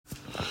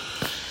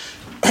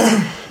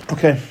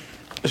Okay,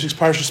 this is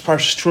Parshas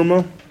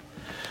Truma,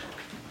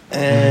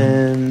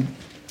 and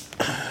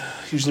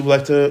usually we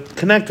like to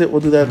connect it.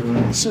 We'll do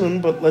that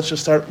soon, but let's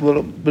just start a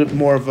little bit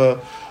more of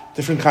a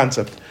different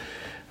concept.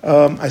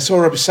 I saw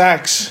Rabbi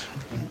Sachs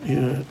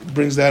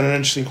brings down an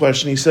interesting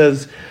question. He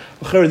says,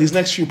 these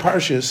next few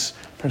Parshas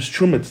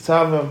Truma,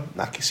 Tetzava,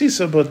 not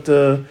Kisisa, but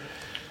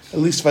at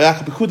least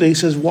Vayakal B'Kuda, he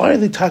says, why are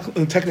they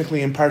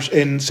technically in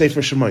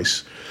Sefer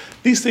Shemais?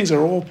 These things are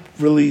all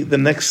really the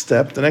next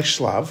step, the next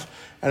shlav,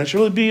 and it should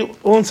really be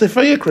all in Sefer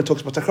Yikra. It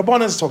talks about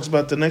Takarbanas, talks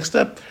about the next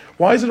step.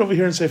 Why is it over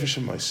here in Sefer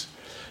Shemais?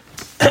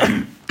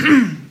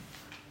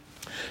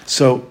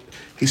 So,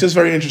 he says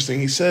very interesting.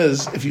 He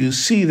says, if you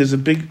see, there's a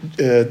big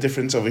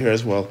difference over here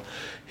as well.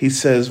 He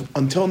says,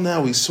 until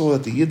now we saw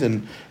that the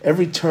Yidden,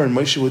 every turn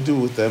Moshe would do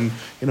with them,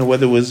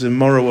 whether it was in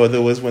Morah, whether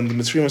it was when the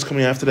Mitzrayim was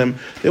coming after them,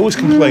 they always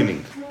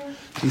complaining.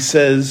 He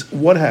says,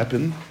 what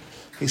happened?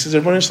 He says,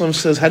 Rabban Shalom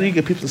says, how do you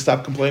get people to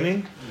stop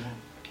complaining?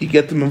 You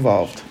get them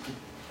involved.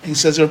 He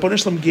says, Rabban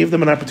Shalom gave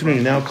them an opportunity.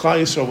 Now,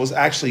 Klal Yisrael was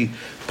actually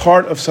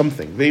part of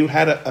something. They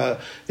had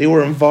they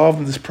were involved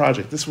in this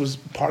project. This was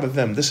part of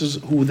them. This is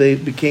who they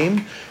became.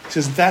 He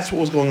says, that's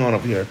what was going on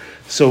over here.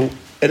 So,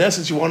 in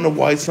essence, you want to know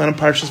why it's not in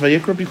Parshas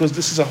Vayikra? Because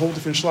this is a whole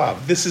different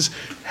shlav. This is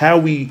how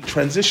we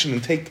transition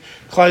and take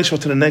Klal Yisrael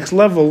to the next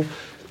level.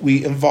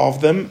 We involve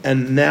them,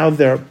 and now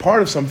they're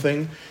part of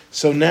something.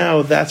 So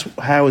now that's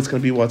how it's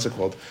going to be, what's it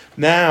called?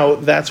 Now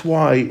that's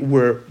why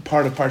we're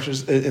part of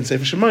Parshas in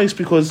Sefer Shemais,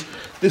 because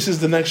this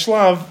is the next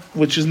shlav,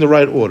 which is in the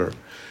right order.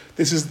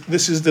 This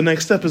is the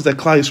next step, is that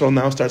Klal Yisrael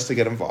now starts to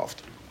get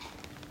involved.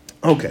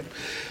 Okay,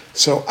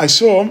 so I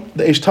saw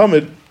the Eish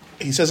Talmud.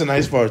 He says a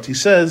nice word. He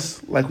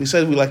says, like we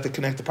said, we like to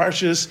connect the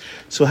parshas.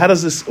 So how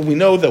does this? We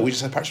know that we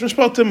just had Parshas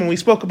Mishpatim, and we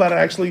spoke about it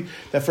actually.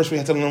 That first we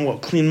had to learn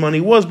what clean money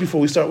was before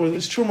we start with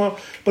this Truma.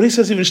 But he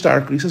says even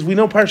starker. He says we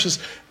know Parshas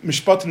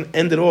Mishpatim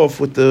ended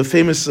off with the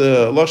famous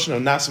lashon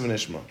of Nasav and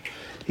Ishma.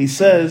 He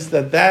says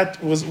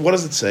that was, what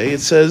does it say? It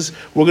says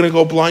we're going to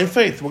go blind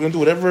faith. We're going to do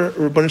whatever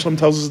Rabban Shalom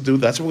tells us to do.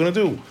 That's what we're going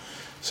to do.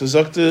 So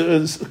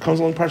Zakta comes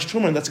along Parshas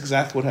Truma, and that's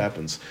exactly what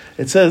happens.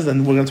 It says,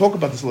 and we're going to talk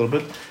about this a little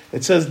bit.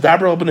 It says,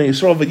 "Daber al bnei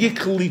Yisrael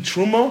v'yikli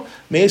Truma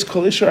meis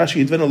kol isher asher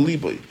yidvenu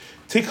liboy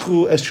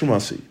tikhu es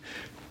Trumasi."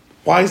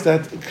 Why is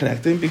that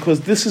connecting?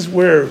 Because this is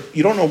where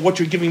you don't know what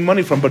you're giving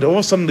money from, but all of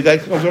a sudden the guy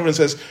comes over and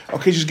says,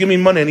 "Okay, just give me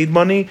money. I need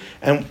money."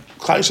 And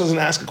Klal Yisrael doesn't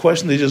ask a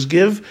question; they just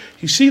give.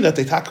 You see that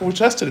they were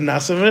tested in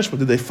Nasav and Ishma.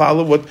 Did they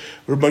follow what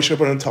Moshe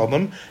Rabbeinu told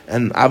them?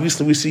 And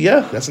obviously, we see,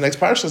 that's the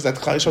next parsha, that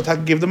Klal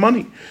Yisrael gave the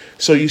money.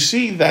 So you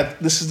see that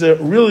this is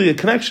really a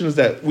connection, is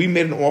that we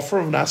made an offer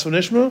of Nasav and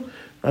Ishma.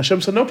 Hashem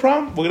said, "No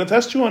problem. We're going to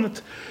test you on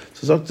it."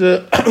 So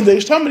the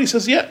Eish Talmud, he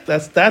says,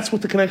 that's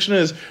what the connection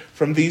is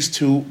from these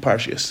two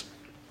parshas.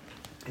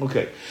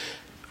 Okay.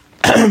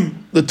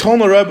 The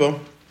Tolna Rebbe,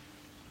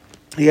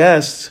 he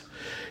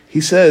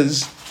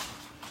says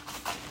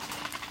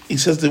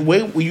the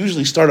way we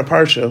usually start a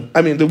parsha,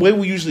 the way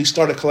we usually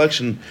start a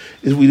collection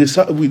is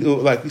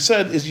like we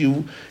said, is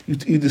you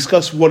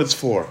discuss what it's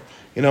for.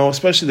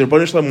 Especially the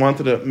Rebbeinu Shalom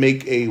wanted to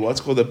make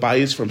what's called a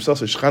bayis for himself,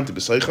 a shchanti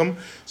b'seicham.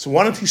 So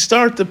why don't he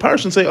start the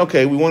parsha and say,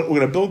 okay, we're going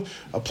to build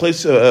a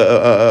place, a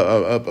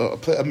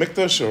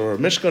mikdash or a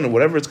mishkan or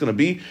whatever it's going to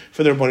be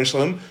for the Rebbeinu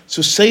Shalom.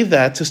 So say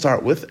that to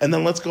start with, and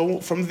then let's go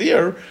from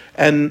there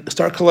and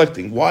start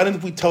collecting. Why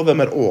didn't we tell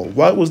them at all?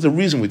 What was the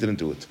reason we didn't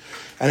do it?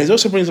 And he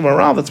also brings a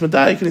moral that's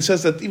medayik, and he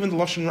says that even the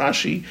lashon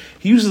Rashi,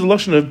 he uses the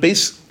lashon of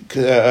base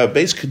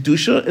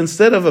kedusha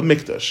instead of a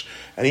mikdash.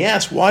 And he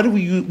asks, why do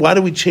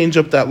we change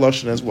up that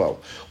lashon as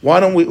well? Why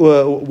don't we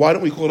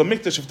call it a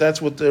mikdash if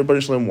that's what the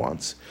Rebbeinu Shalom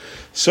wants?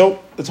 So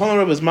the Talmud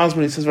Rebbe is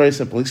Masber. He says very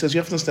simple. He says you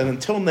have to understand,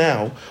 until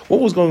now,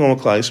 what was going on with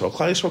Klal Yisrael?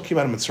 Klal Yisrael came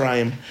out of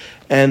Mitzrayim,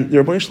 and the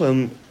Rebbeinu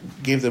Shalom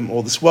gave them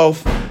all this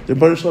wealth. The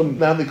Rebbeinu Shalom,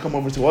 now they come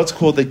over to what's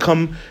called. They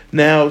come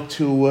now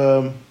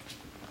to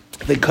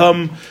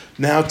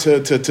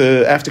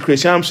after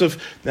Kriyas Yamsuf.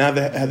 Now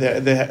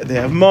they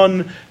have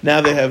mon.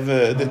 Now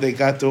they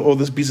got all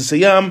this Bisa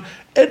Sayam,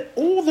 and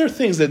all their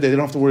things that they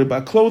don't have to worry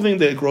about clothing.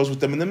 That grows with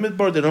them in the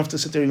midbar. They don't have to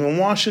sit there and even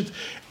wash it.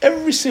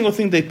 Every single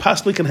thing they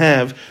possibly can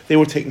have, they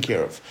were taken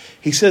care of.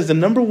 He says the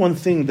number one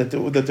thing that the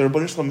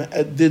Rebbeinu Shalom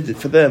did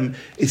for them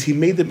is he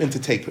made them into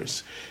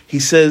takers. He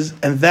says,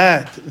 and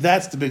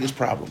that's the biggest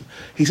problem.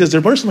 He says the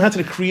Rebbeinu Shalom had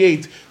to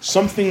create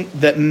something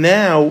that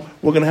now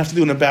we're going to have to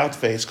do an about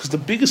face, because the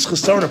biggest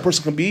chesaron a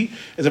person can be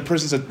is a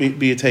person that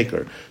be a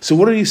taker. So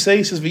what did he say?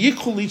 He says,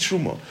 "V'yikol li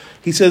truma."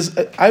 He says,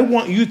 I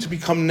want you to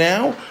become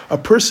now a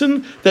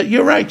person that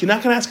you're right. You're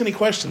not going to ask any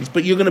questions,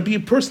 but you're going to be a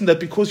person that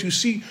because you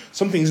see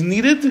something's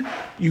needed,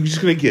 you're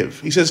just going to give.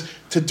 He says,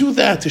 to do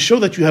that, to show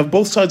that you have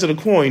both sides of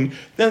the coin,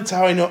 that's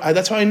how I know.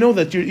 That's how I know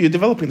that you're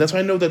developing. That's how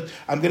I know that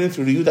I'm getting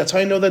through to you. That's how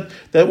I know that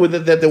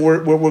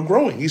we're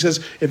growing. He says,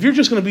 if you're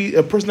just going to be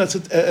a person that's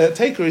a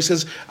taker, he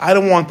says, I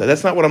don't want that.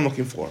 That's not what I'm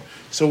looking for.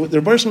 So the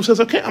Rebbeinu Shalom says,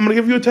 okay, I'm going to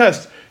give you a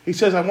test. He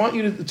says, I want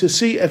you to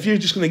see if you're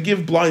just going to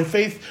give blind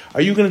faith,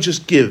 are you going to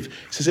just give?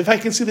 He says, if I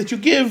can see that you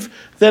give,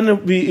 then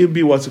it'll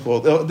be what's it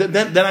called?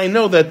 Then I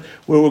know that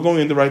we're going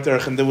in the right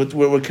direction, that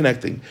we're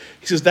connecting.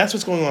 He says, that's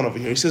what's going on over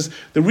here. He says,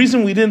 the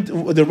reason the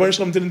Rebbeinu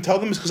Shalom didn't tell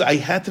them is because I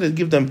had to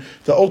give them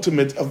the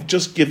ultimate of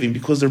just giving,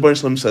 because the Rebbeinu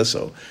Shalom says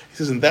so. He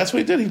says, and that's what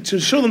he did, to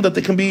show them that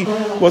they can be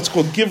what's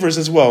called givers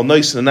as well,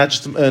 nice, and not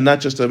just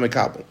a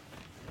mekabel.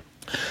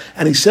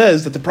 And he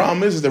says that the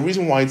problem is the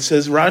reason why it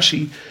says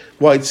Rashi,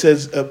 why it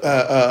says base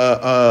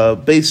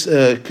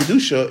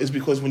kedusha, is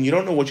because when you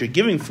don't know what you're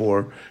giving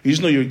for, you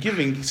just know you're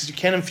giving. He says you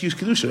can't infuse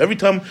kedusha. Every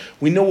time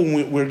we know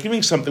when we're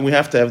giving something, we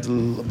have to have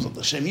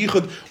the Shem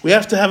Yichud. We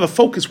have to have a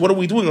focus. What are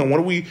we doing on? What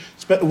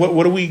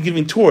are we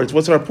giving towards?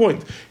 What's our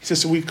point? He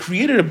says so. We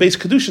created a base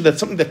kedusha that's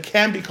something that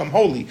can become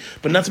holy,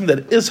 but not something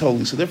that is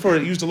holy. So therefore,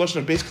 it used the lashon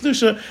of base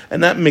kedusha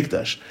and not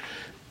mikdash.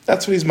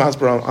 That's what he's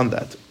masber on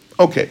that.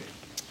 Okay.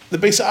 The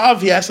Beis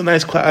Av, he asks a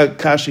nice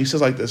kasha. He says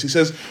like this. He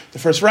says, the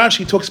first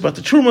Rashi talks about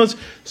the Trumas,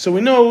 so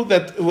we know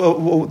that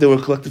they were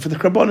collected for the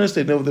Karbonis,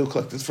 they know they were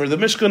collected for the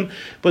Mishkan,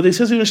 but it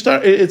says the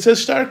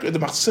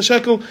Machzis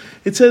Shekel,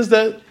 it says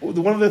that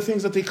one of the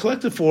things that they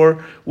collected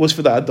for was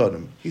for the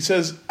Adonim. He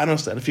says, I don't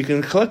understand, if you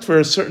can collect for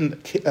a certain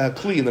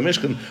Kli in the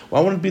Mishkan, why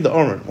wouldn't it be the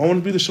Oren? Why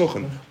wouldn't it be the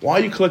Shulchan? Why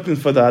are you collecting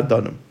for the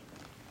Adonim?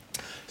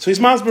 So he's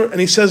masber, and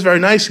he says very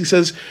nice, he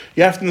says,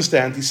 you have to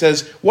understand, he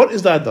says, what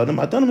is the Adonim?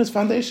 Adonim is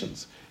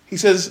foundations. He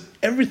says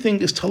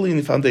everything is totally in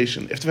the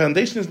foundation. If the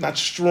foundation is not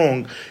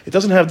strong, it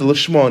doesn't have the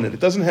lishma in it,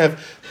 it doesn't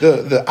have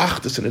the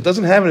achdus in it, it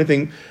doesn't have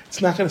anything,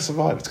 it's not going to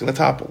survive, it's going to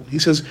topple. He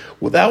says,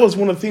 well, that was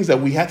one of the things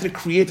that we had to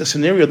create a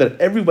scenario that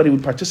everybody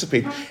would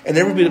participate and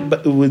everybody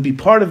would be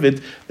part of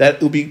it, that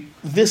it would be,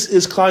 this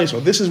is Klal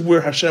Yisrael, this is where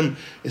Hashem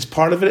is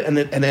part of it, and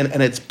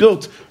it's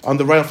built on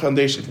the right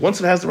foundations. Once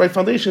it has the right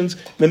foundations,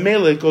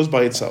 Memela, it goes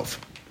by itself.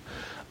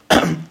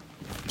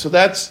 So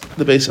that's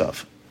the base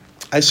of.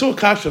 I saw a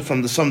kasha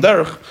from the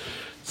Samdarach,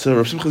 so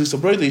Rav Simcha Zistel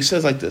Broida, he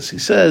says like this. He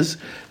says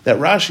that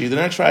Rashi, the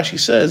next Rashi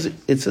says,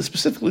 it says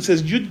specifically, it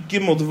says, Yud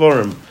Gimel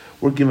Devarim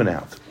were given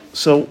out.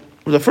 So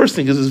the first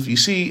thing is if you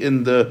see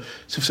in the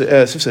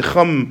Sifsei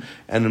Chum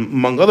and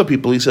among other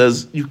people, he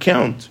says, you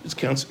count, it's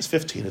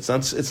 15, it's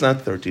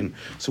not 13.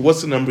 So what's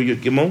the number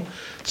Yud Gimel?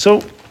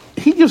 So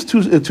he gives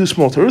two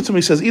small terutzim.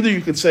 He says either you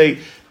could say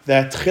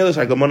that Tcheles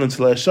Hagaman and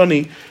Tzilei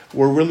Shani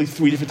were really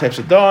three different types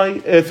of dye,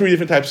 three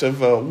different types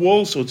of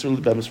wool, so it's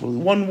really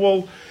one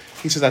wool.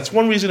 He says that's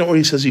one reason, or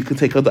he says you can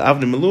take out the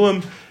Avnei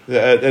Meluim,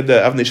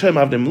 the Avnei Shem,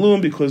 Avnei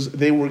Meluim, because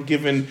they were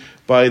given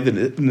by the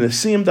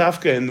Nesiim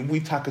Dafka, and we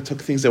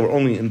took things that were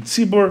only in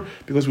Tzibur,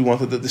 because we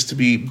wanted this to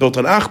be built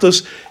on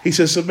Achdus. He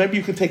says, so maybe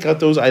you can take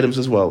out those items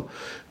as well.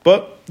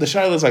 But the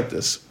shaila is like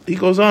this. He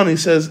goes on, he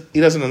says,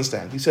 he doesn't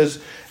understand. He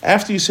says,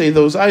 after you say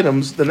those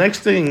items, the next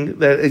thing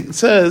that it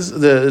says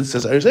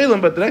Arizalem,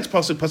 but the next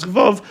pasuk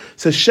Vav,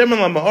 says, Shemen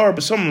lama'ar,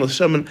 b'somim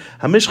l'shemen,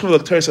 hamishchav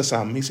l'kteres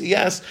asam.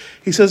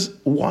 He says,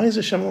 why is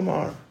it Shemen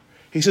lama'ar?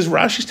 He says,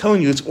 Rashi's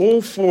telling you it's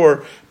all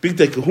for Big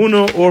Day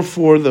Kahuna, or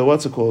for the,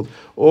 all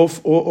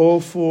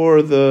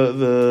for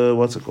the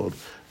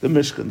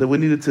Mishkan, that we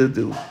needed to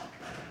do.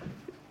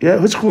 Yeah,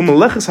 he says, what's the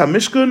Melechas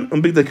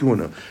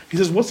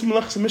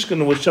HaMishkan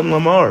and what's Shem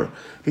Lamar?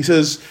 He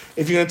says,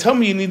 if you're going to tell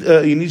me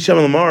you need Shem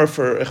Lamar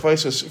for oil,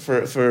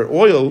 for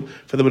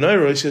the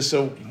menorah, he says,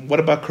 so what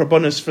about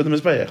Karbonis for the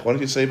Mizbeach? Why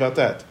don't you say about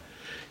that?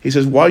 He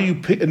says, why are you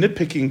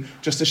nitpicking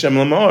just the Shem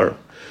Lamar?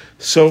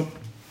 So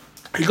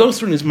he goes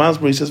through in his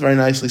Masber, he says very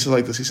nicely, he says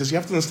like this, he says, you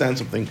have to understand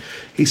something.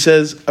 He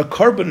says, a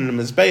carbon in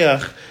a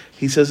Mizbeach,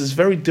 he says, is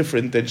very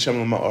different than Shem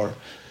Lamar.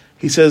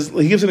 He says,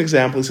 he gives an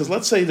example. He says,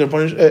 let's say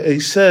he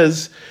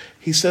says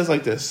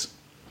like this.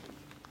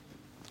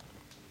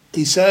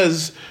 He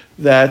says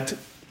that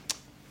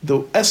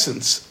the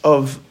essence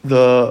of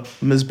the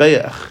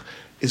Mizbeach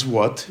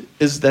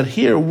is that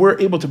here we're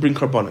able to bring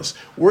karbonis.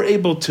 We're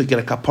able to get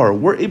a kapara.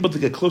 We're able to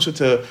get closer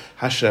to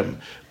Hashem.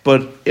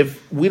 But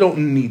if we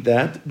don't need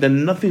that,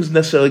 then nothing's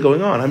necessarily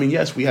going on. I mean,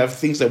 yes, we have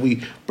things that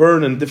we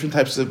burn and different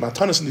types of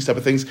matanas and these type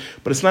of things,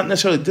 but it's not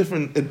necessarily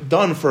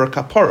done for a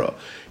kapara.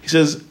 He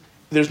says,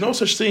 there's no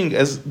such thing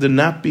as the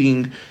not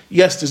being,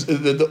 yes, there's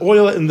the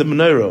oil in the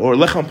menorah, or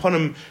lechem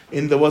panim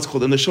in the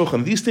in the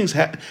shulchan. These things,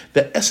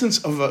 the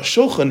essence of a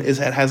shulchan is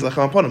that it has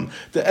lechem panim.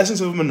 The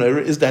essence of a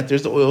menorah is that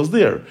there's the oils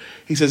there.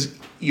 He says,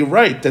 you're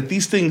right, that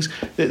these things,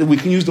 that we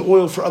can use the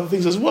oil for other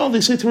things as well.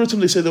 They say Terutzim,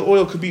 they say the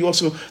oil could be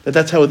also,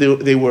 that's how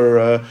they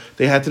were,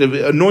 they had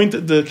to anoint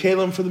the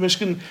kalim for the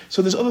Mishkan.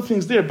 So there's other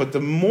things there, but the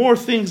more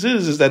things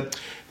is that,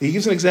 he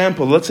gives an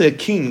example. Let's say a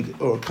king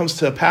or comes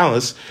to a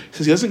palace. He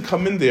says he doesn't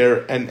come in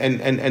there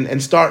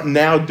and start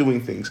now doing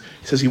things.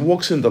 He says he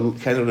walks in,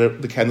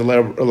 the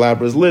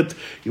candelabra is lit.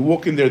 You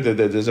walk in there,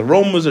 there's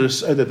aromas,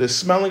 there's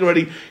smelling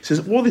already. He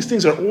says all these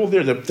things are all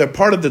there. They're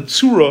part of the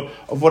tzura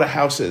of what a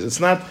house is.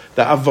 It's not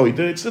the avodah,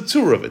 it's the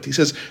tzura of it. He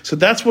says, so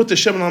that's what the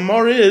Shemen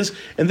Lamar is.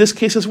 In this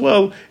case as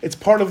well, it's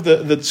part of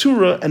the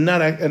tzura and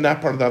not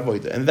part of the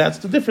avodah. And that's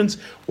the difference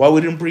why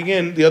we didn't bring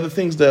in the other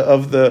things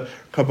of the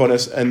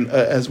karbonis and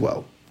as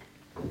well.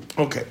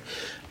 Okay.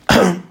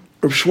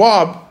 Rav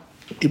Schwab,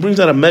 he brings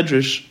out a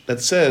medrash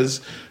that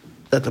says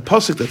that the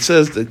pasuk that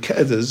says the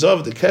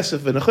zav, the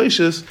kesef, and the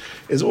choshes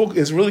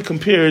is really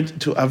compared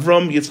to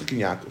Avram, Yitzchak,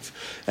 and Yaakov.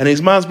 And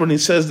he's masber, and he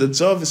says that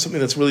zav is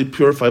something that's really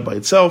purified by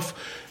itself.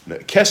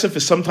 Kesef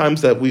is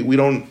sometimes that we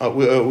don't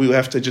we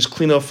have to just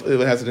clean off. It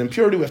has an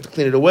impurity. We have to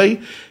clean it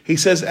away. He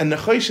says, and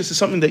nechoshes is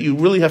something that you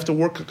really have to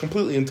work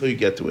completely until you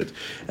get to it.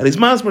 And he's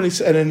masber,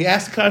 and then he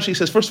asks the kasha. He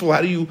says, first of all, how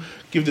do you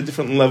give the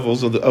different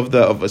levels of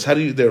us? How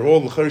do you? They're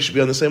all the should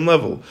be on the same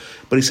level.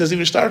 But he says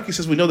even stark. He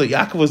says we know that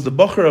Yaakov was the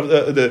bacher of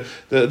the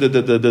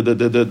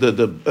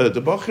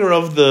bacher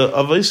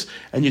of us,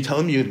 and you tell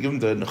him you give him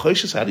the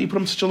nechoshes. How do you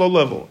put him such a low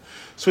level?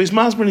 So he's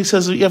masber, and he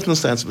says you have to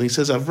understand something. He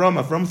says Avram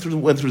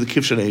went through the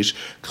Kivshan age.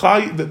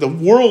 The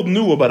world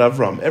knew about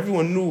Avram.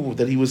 Everyone knew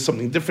that he was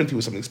something different. He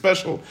was something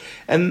special,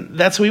 and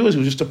that's who he was. He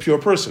was just a pure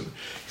person.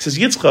 He says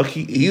Yitzchak.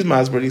 He's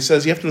masber, and he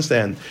says you have to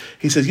understand.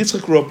 He says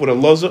Yitzchak grew up with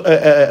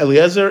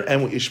Eliezer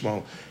and with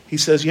Ishmael. He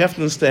says you have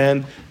to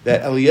understand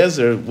that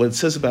Eliezer, what it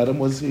says about him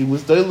was he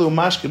was Doilu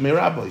Mashke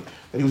Me'Rabbi,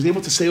 that he was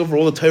able to say over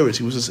all the Torahs.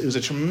 He was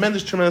a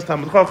tremendous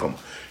Talmid Chacham.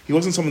 He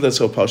wasn't someone that's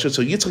so pasha.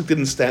 So Yitzchak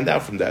didn't stand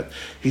out from that.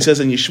 He says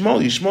in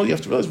Yishmael, you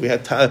have to realize we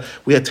had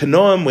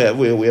Tanoim,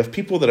 we have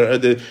people that are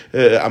the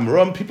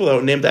Amram, people that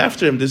are named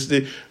after him. He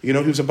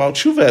was about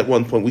Tshuva at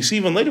one point. We see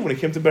even later when he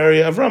came to bury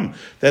Avram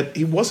that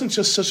he wasn't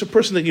just such a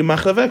person that you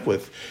machavek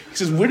with. He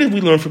says, where did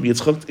we learn from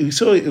Yitzchak? We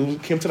saw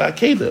it came to the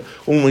Akedah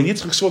when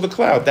Yitzchak saw the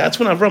cloud. That's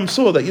when Avram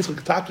saw that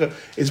Yitzchak Taka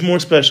is more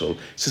special. He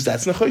says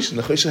that's Nechoshen.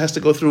 Nechoshen has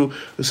to go through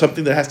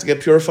something that has to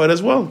get purified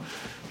as well.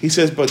 He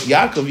says, but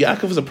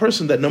Yaakov is a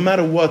person that no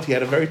matter what, he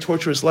had a very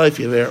torturous life,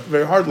 he had a very,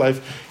 very hard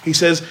life. He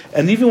says,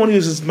 and even when he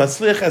was as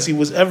matzliach as he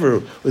was ever,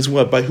 by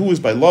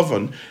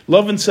Lavan.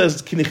 Lavan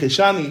says,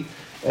 Kinicheshani,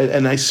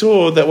 and I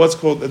saw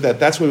that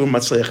that's why we were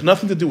matzliach.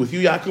 Nothing to do with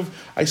you, Yaakov.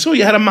 I saw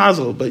you had a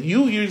mazel, but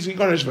you're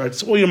Garnishvar.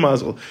 It's all your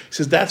mazel. He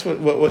says that's what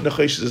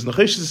Nechoshes is.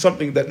 Nechoshes is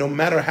something that no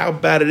matter how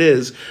bad it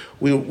is,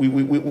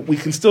 we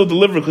can still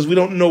deliver because we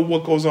don't know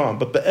what goes on.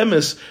 But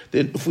be'emes,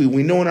 if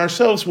we know in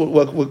ourselves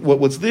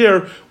what's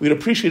there, we'd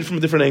appreciate it from a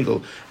different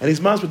angle. And he's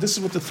masber. This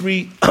is what the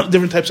three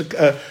different types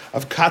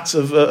of cuts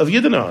of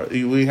Yidden are.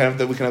 We can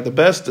have the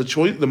best,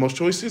 the most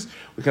choices.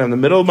 We can have the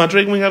middle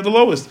madrig, and we have the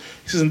lowest.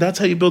 He says, and that's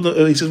how you build.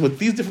 He says, with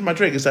these different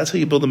madrigas, that's how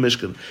you build a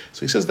mishkan.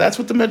 So he says that's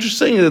what the Medrash is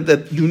saying,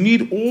 that you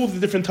need all the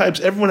different types.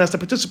 Everyone has to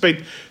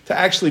participate to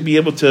actually be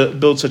able to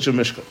build such a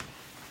mishkan.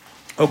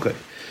 Okay.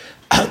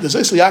 The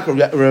Zayis Yaakov,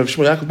 Rav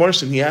Shmuel Yaakov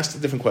Bernstein, he asked a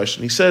different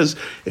question. He says,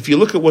 if you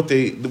look at what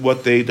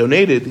they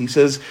donated, he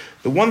says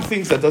the one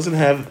thing that doesn't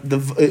have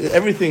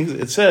everything.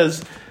 It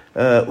says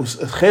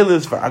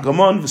Chelis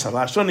v'Agamon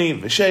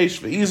v'Salashoni v'Sheish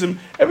v'Izim.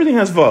 Everything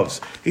has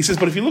vavs. He says,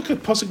 but if you look at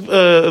pasuk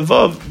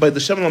vav by the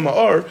Shem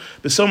Ma'ar,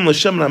 the Som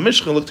L'Shem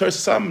Mishkan, look Torah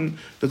Saman.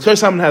 The Torah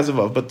Saman has a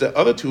vav, but the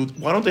other two,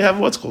 why don't they have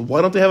what's called?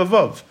 Why don't they have a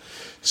vav?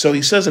 So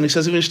he says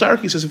even Stark,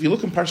 he says, if you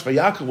look in Parshas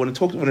Vayakov,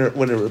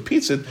 when it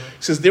repeats it,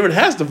 he says there it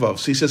has the vav.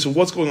 So he says, so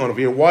what's going on over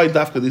here? Why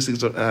dafka these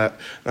things not have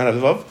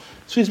the vav?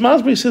 So his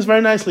Masber says very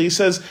nicely. He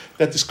says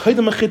that this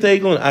Kaidem Achit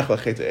Egel and Achla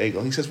Achit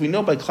Egel. He says we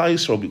know by Klai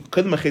Yisrael,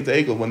 Kaidem Achit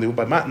Egel, when they were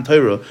by Matan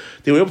Torah,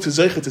 they were able to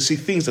zeicha to see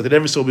things that they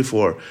never saw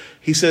before.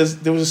 He says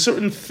there was a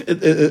certain,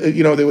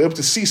 they were able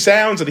to see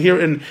sounds and hear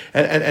and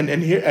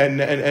hear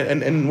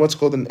and what's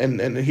called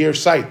and hear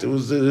sight. It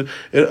was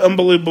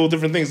unbelievable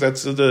different things.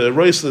 That's the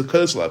Royce the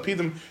Kodesh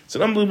Lapidim. It's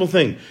an unbelievable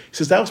thing. He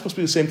says that was supposed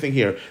to be the same thing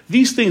here.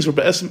 These things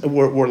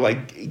were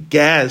like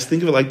gas.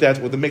 Think of it like that,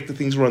 where they make the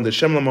things run. The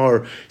Shem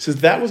Lamar. He says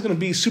that was going to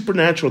be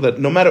supernatural. That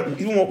no matter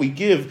even what we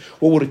give,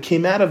 what would have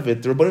came out of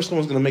it, the Rebbeinu Shalom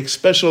was going to make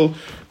special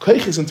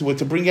koiches into it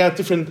to bring out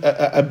different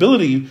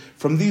ability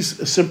from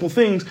these simple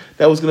things.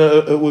 That was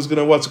going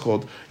to what's it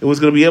called? It was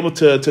going to be able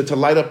to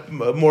light up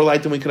more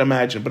light than we could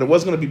imagine. But it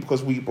wasn't going to be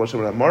because we brought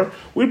Shem Amar.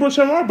 We brought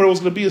Shem Amar, but it was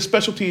going to be a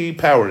specialty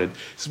power in it.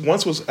 So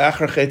once it was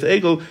Achar Chet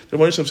Egel, the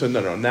Rebbeinu Shalom said,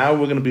 no. Now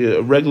we're going to be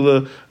a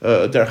regular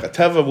Derech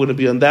HaTeva. We're going to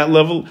be on that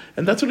level,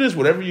 and that's what it is.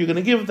 Whatever you're going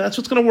to give, that's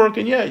what's going to work.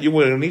 And yeah, you're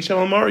going to need Shem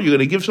Amar. You're going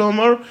to give Shem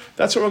Amar.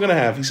 That's what we're going to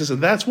have. He says.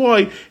 And that's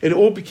why it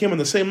all became on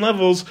the same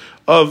levels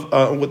of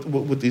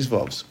with these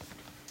vavs.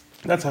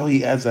 That's how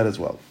he adds that as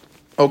well.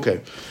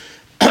 Okay,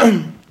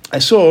 I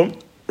saw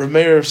Rav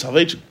Meir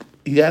Soloveitchik.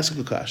 He asked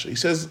a kasha. He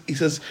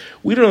says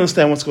we don't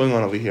understand what's going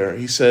on over here.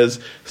 He says,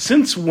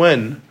 since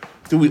when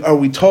are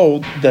we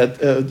told that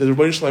the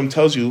Rebbeinu Shalom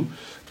tells you?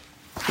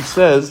 It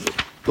says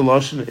the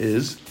lashon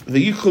is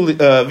v'yikuli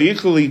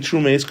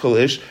trumeis kol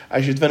ish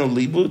ashitvenu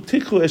libu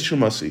tiklu es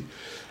trumasi.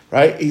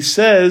 Right? He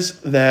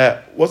says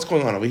that, what's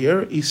going on over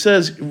here? He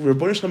says,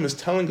 Rebbeinu Shalom is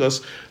telling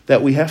us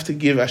that we have to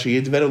give Asher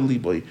Yedveru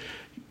Liboy.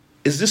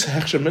 Is this a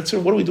Hechsher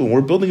Mitzvah? What are we doing?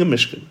 We're building a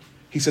Mishkan.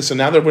 He says, so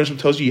now the Rebbeinu Shalom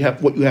tells you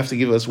what you have to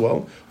give as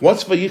well.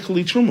 What's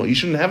Vayichali Truma? You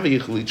shouldn't have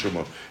Vayichali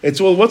Truma.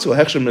 It's all what's a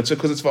Hechsher Mitzvah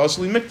because it's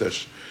Vasili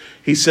Mikdash.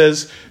 He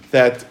says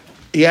that,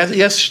 he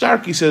has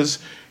Stark, he says,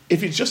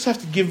 if you just have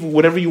to give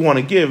whatever you want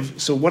to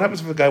give, so what happens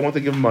if a guy wants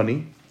to give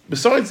money?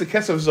 Besides the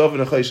Kesef Zav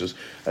and Achayshus,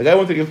 a guy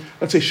wants to give,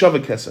 let's say,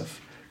 Shavah Kesef.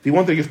 He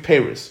wanted to give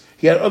Paris.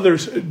 He had other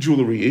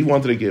jewelry he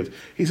wanted to give.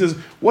 He says,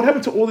 what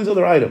happened to all these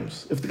other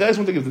items? If the guys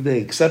want to give, did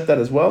they accept that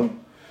as well?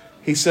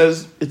 He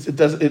says, he's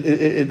trying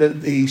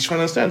to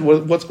understand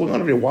what's going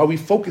on over here. Why are we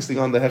focusing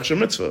on the Hechsher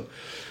Mitzvah?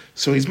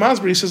 So he's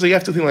Masber, he says, you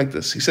have to think like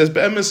this. He says,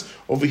 Be'emes,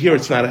 over here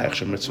it's not a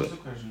Hechsher Mitzvah. What's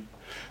the question?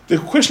 The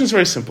question is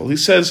very simple. He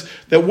says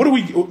that what do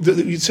we?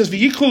 It says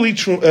v'yichli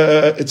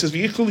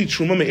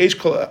truma me'esh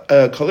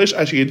kalish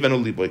asher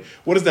yidvenu liboy.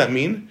 What does that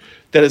mean?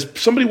 That if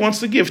somebody wants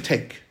to give,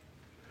 take.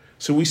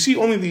 So we see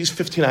only these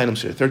 15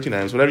 items here, 13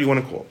 items, whatever you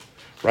want to call,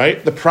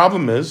 right? The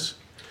problem is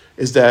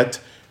that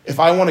if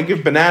I want to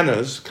give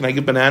bananas, can I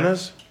give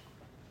bananas?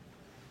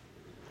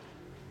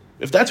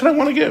 If that's what I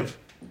want to give,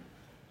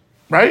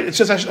 right? It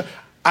says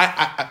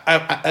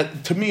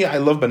to me, I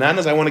love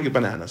bananas. I want to give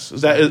bananas.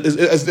 Is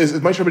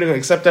Moshe Rabbeinu going to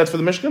accept that for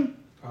the Mishkan?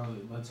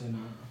 Probably. Let's say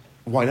not.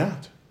 Why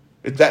not?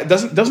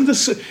 Doesn't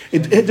this? The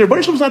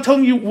Rebbeinu Shalom is not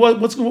telling you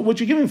what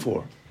you're giving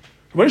for.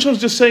 The Rebbeinu Shalom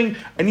is just saying,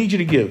 I need you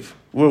to give.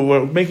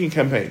 We're making a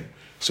campaign.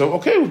 So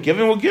okay, we're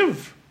giving. We'll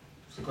give.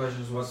 So the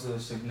question is, what's the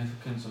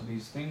significance of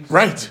these things?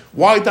 Right.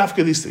 Why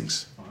dafka these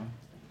things? Fine.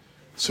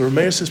 So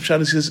Rameir says,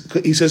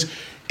 he says,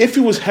 if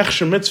it was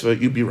hechsher mitzvah,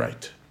 you'd be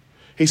right.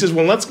 He says,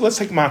 well, let's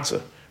take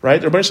matzah. Right?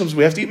 The Rebbeinu says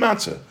we have to eat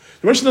matzah.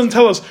 The Rebbeinu doesn't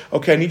tell us,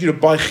 okay, I need you to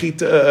buy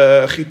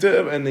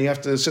chita, and you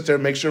have to sit there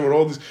and make sure with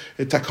all these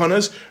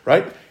takanas,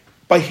 right?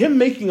 By him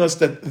making us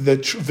that the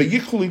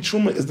yichuli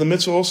truma is the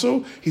mitzvah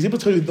also, he's able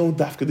to tell you don't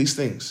dafka these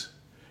things.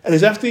 And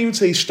he's after even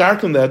say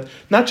stark on that,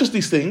 not just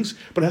these things,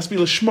 but it has to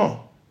be lishma.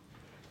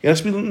 It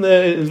has to be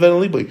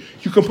in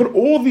you can put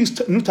all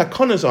these new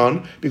takanas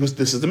on because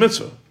this is the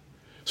mitzvah.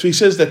 So he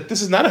says that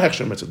this is not a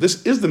hechsher mitzvah,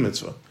 this is the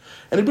mitzvah.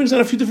 And he brings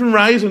out a few different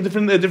rayos and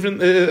different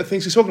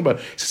things he's talking about.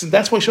 He says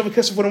that's why Shavah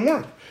Kesef wouldn't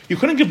work. You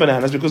couldn't give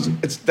bananas because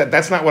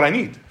that's not what I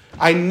need.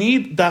 I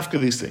need dafka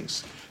these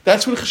things.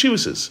 That's what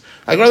Chashivas is.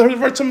 I rather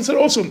heard someone said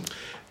also,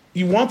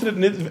 you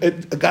wanted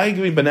a guy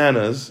giving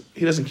bananas,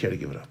 he doesn't care to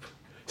give it up.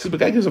 He says,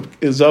 but a guy gives up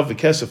Zav, the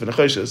Kesef, and the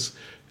Choshes,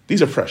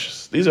 these are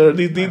precious. These are.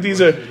 Let's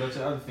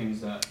say other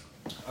things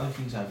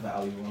have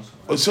value also.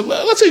 Right? So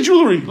let's say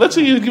jewelry. Let's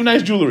say you give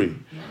nice jewelry.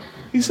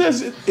 He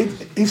says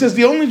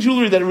the only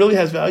jewelry that really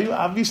has value,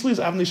 obviously, is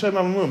Avnei Shai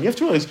Mamamum. You have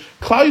to realize,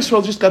 Klal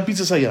Yisrael just got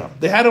Bitzas Hayam.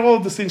 They had all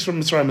of these things from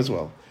Mitzrayim as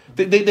well.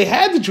 They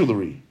had the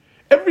jewelry.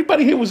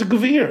 Everybody here was a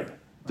Gavir.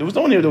 There was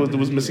no one here that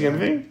was missing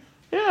anything.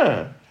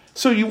 Yeah.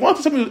 So you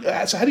wanted something.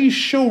 So how do you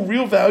show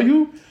real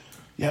value?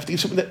 You have to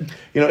give something that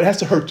it has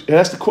to hurt. It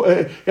has to.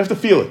 You have to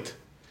feel it.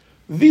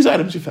 These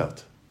items you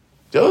felt.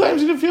 The other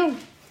items you didn't feel.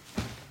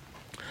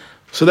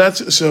 So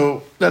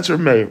that's her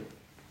mayor.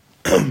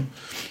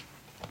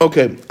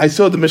 Okay, I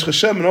saw the Mishcha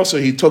Shem, and also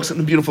he talks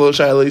something beautiful.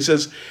 Shaila. He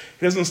says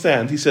he doesn't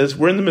understand. He says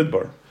we're in the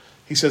midbar.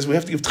 He says we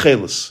have to give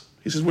tchelis.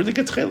 He says where did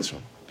they get tchelis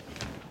from?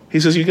 He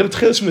says you get a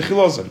tchelis from the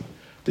chilazon.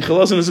 The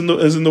chilazon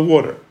is in the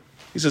water.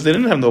 He says they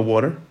didn't have no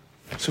water,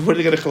 so where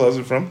did they get a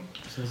chilazon from?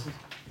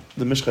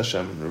 The Mishcha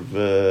Shem,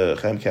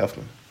 Chaim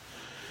Kaufman.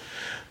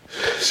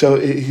 So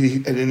he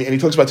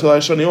talks about Tilai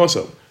Shani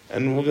also,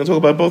 and we're going to talk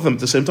about both of them at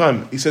the same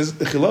time. He says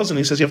the chilazon.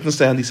 He says you have to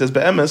understand. He says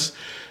be'emes.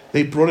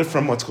 They brought it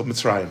from what's called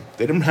Mitzrayim.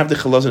 They didn't have the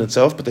chilazon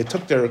itself, but they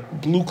took their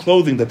blue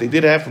clothing that they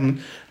did have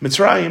from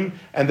Mitzrayim,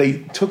 and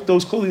they took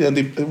those clothing and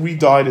they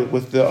re-dyed it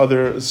with the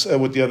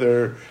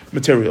other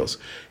materials.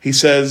 He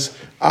says,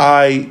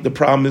 the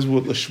problem is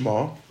with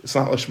Lishma. It's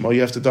not Lishma.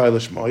 You have to dye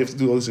Lishma. You have to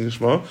do all these things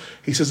Lishma.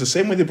 He says the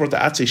same way they brought the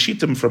Atzei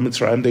Shitim from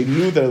Mitzrayim, they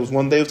knew that it was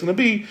one day it was going to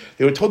be.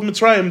 They were told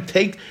Mitzrayim,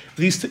 take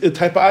these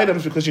type of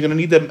items because you're going to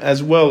need them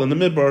as well in the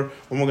Midbar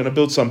when we're going to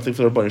build something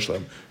for the Rebbeinu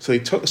Shalom. So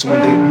when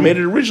they made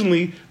it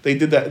originally, they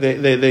did that.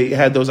 They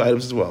had those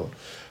items as well.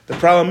 The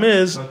problem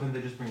is, why couldn't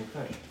they just bring it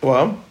back?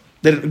 Well,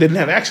 they didn't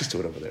have access to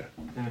it over there.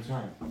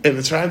 In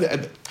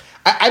Mitzrayim.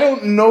 I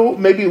don't know.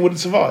 Maybe it wouldn't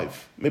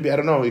survive. Maybe I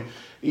don't know.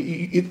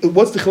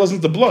 What's the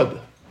chilazon? The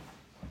blood.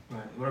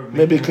 Right.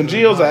 Maybe it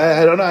congeals.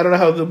 I don't know. I don't know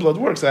how the blood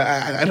works.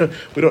 I don't.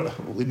 We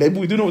don't. Maybe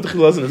we do know what the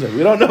chilazon is.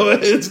 We don't know.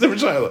 It's a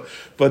different shaila.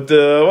 But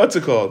what's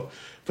it called?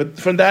 But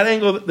from that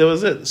angle, there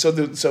was it.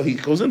 So he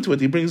goes into it.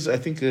 He brings, I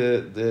think,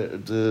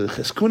 the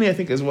Cheskuni, I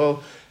think, as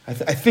well. I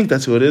think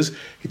that's who it is.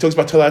 He talks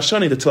about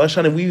Talashani. The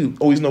Talashani we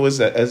always know as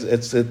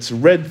it's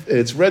red.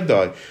 It's red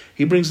dye.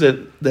 He brings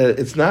that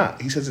it's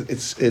not. He says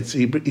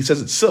he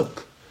says it's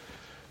silk.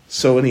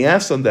 So when he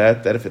asks on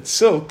that if it's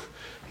silk,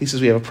 he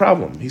says we have a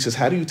problem. He says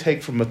how do you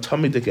take from a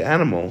tummy-dicka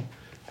animal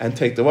and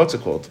take the what's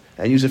it called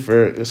and use it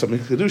for something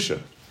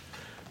kedusha?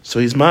 So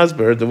he's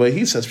masber the way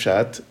he says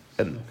pshat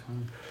and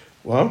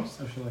well.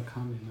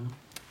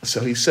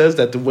 So he says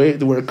that the way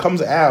where it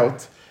comes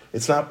out.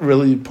 It's not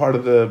really part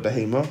of the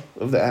behema,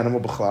 of the animal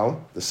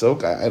b'chlal, the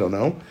silk, I don't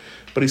know.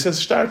 But he says,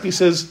 stark, he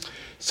says,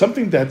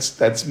 something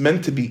that's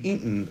meant to be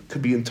eaten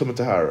could be in Tumah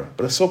Tahara,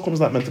 but a silkworm is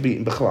not meant to be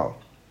eaten b'chlal.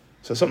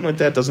 So something like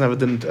that doesn't have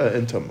it in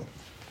Tumah.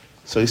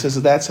 So he says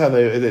that's how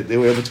they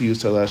were able to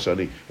use Talah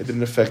Shani. It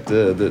didn't affect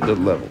the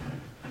level.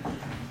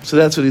 So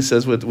that's what he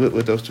says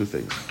with those two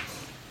things.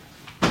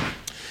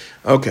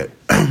 Okay.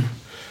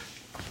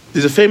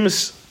 There's a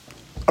famous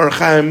Orach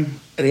Chaim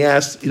and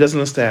he doesn't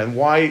understand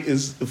why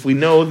if we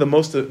know the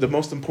most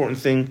important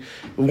thing,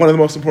 one of the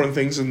most important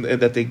things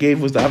that they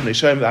gave was the Avnei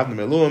Shem, the Avnei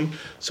Meluim.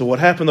 So what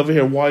happened over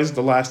here? Why is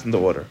the last in the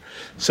order?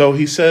 So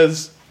he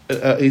says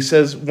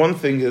one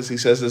thing is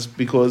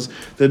because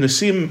the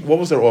Nesim, what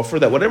was their offer?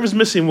 That whatever's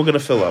missing, we're going to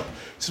fill up.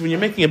 So when you're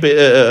making a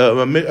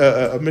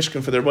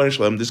mishkan for the Rebbeinu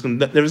Shalom,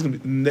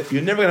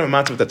 you're never going to have a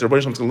matter that the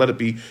Rebbeinu Shalom is going to let it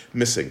be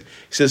missing. He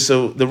says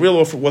so. The real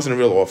offer wasn't a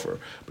real offer,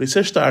 but he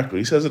says starker.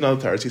 He says another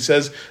Taras. He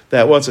says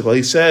that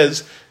He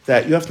says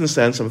that you have to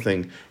understand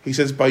something. He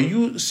says by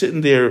you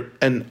sitting there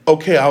and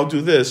okay, I'll do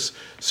this.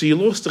 So you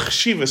lost the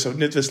cheshivas of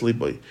nidvis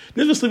liboy.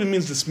 Nidvis liboy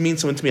means this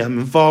means something to me. I'm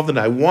involved in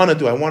it. I want to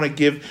do. I want to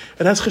give.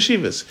 It has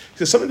cheshivas. He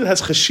says something that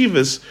has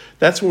cheshivas.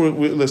 That's where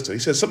we're listed. He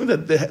says something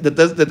that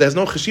has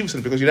no cheshivas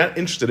in it because you're not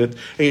interested in it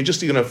and you're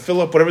just going to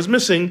fill up whatever's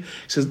missing. He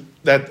says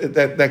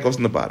that goes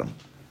in the bottom.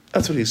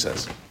 That's what he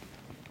says.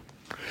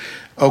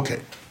 Okay,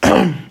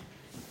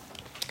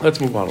 let's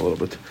move on a little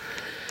bit.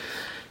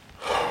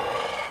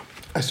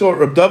 I saw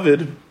Reb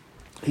David.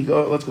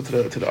 Let's go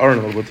to the Aron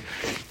a little bit.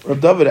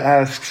 Reb David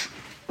asks.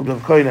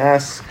 Reb Kohen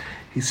asks.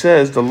 He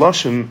says the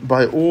lashon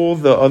by all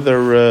the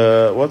other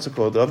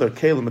the other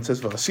kalim it says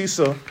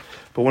v'asisa,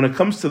 but when it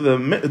comes to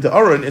the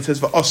Aron it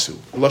says v'asu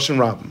lashon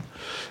rabbim.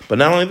 But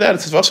not only that,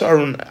 it says v'asu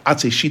Aron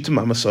atzei shitim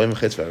amasoyim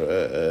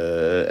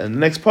and the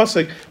next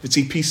pasuk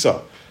v'tzi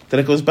pisa. Then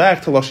it goes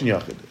back to Lashon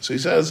Yachid. So he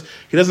says,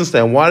 he doesn't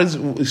understand. Why does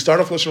we start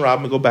off Lashon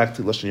Rabbim and go back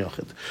to Lashon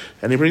Yachid?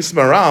 And he brings the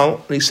Maral,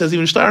 and he says,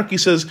 even stark, he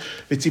says,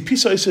 he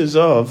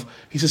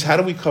says, how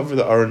do we cover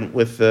the Aron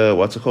with,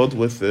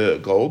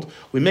 with gold?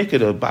 We make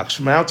it a box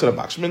from outside, a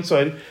box from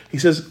inside. He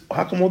says,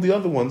 how come all the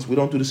other ones, we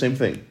don't do the same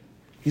thing?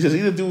 He says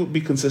either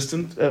be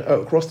consistent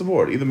across the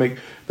board. Either make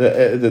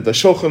the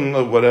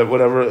shulchan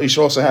whatever. You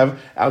should also have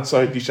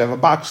outside. You should have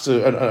a box to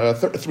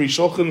 3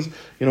 shulchans.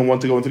 One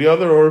to go into the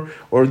other,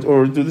 or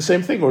do the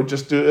same thing, or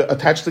just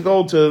attach the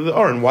gold to the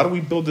Aron. Why do we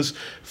build this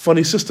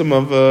funny system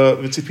of a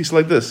piece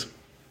like this?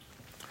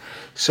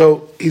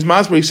 So he's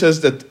masber. He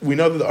says that we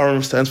know that the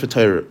Aron stands for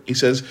Torah. He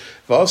says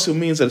v'asu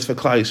means that it's for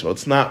Klal Yisrael.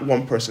 It's not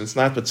one person. It's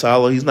not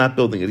Betzalel. He's not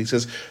building it. He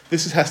says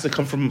has to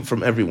come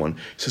from everyone. He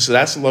says so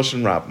that's the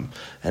Lashon Rabbim.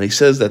 And he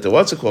says that the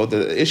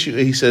issue.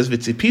 He says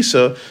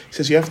v'tzipisa. He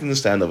says you have to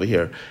understand over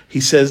here. He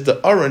says the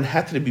Aron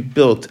had to be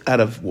built out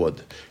of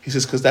wood. He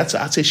says because that's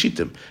atzei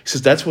shitim. He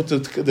says that's what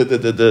the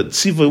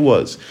tzivui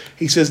was.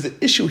 He says the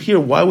issue here.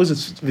 Why was it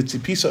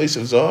v'tzipisa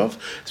isav zav?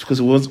 It's because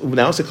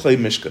now it's a clay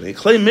mishkan. A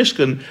clay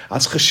mishkan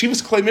as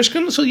chashivas clay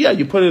mishkan, so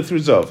you put it through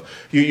zav.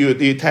 You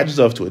attach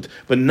zav to it,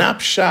 but not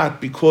pshat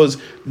because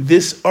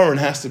this Aron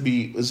has to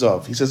be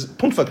zav. He says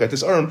punfakat.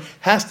 This Aron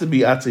has to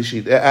be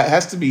atzei it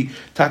has to be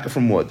taka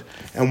from wood.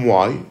 And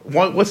why?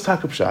 What's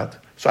taka pshat?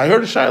 So I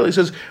heard a shaila. He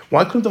says,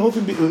 why couldn't the whole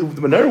thing be?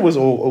 The menorah was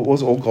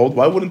all gold.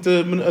 Why wouldn't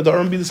the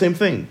Aron be the same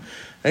thing?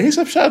 And he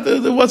said pshat.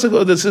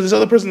 This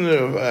other person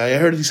I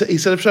heard he said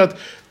pshat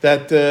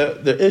that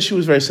the issue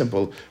is very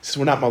simple. He says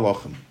we're not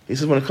malachim. He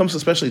says when it comes to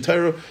especially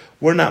Torah,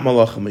 we're not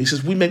malachim. He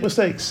says we make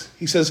mistakes.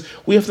 He says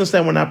we have to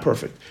understand we're not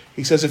perfect.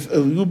 He says if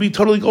you'll be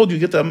totally gold, you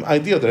get the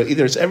idea that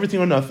either it's everything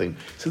or nothing.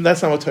 So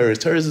that's not what Torah is.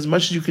 Torah is as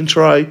much as you can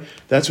try.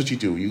 That's what you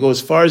do. You go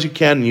as far as you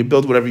can and you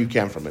build whatever you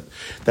can from it.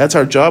 That's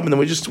our job, and then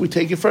we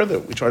take it further.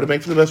 We try to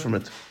make the best from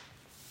it.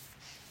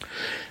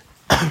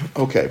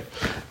 Okay.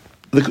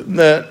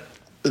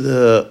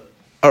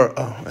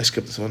 I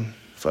skipped this one.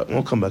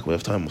 We'll come back. We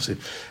have time. We'll see.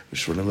 We're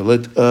just running a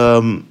little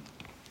late.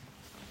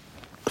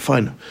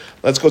 Fine.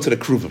 Let's go to the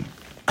Kruvim.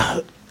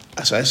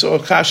 So I saw a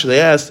kasha. They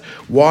asked,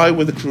 why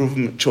were the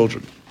Kruvim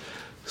children?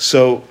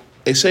 So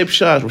they say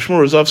pshat.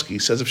 Shmuel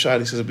Rozovsky says a pshat.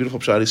 He says a beautiful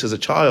pshat. He says a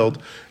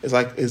child is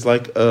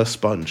like a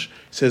sponge.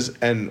 He says,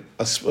 and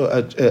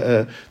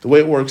the way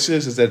it works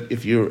is that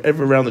if you're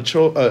ever around a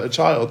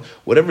child,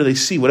 whatever they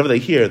see, whatever they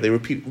hear, they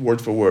repeat word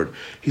for word.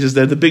 He says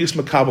they're the biggest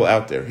makabel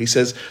out there. He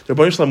says the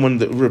Rebbeinu Shalom, when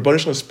the Rebbeinu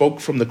Shalom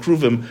spoke from the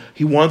Kruvim,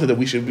 he wanted that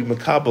we should be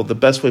makabel the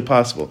best way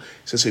possible.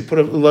 He says he put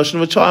a lashon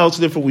of a child, so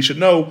therefore we should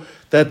know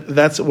that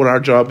that's what our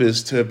job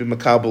is, to be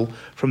makabel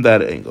from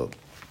that angle.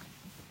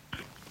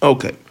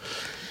 Okay.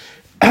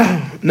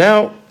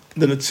 Now,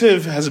 the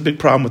Netziv has a big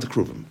problem with the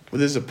Kruvim. Well,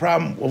 there's a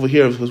problem over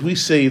here because we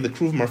say the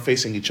Kruvim are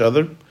facing each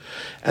other,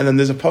 and then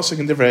there's a pasuk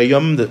in Divrei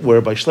Hayom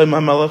where by Shlomo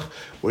HaMelech,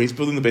 where he's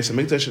building the Beis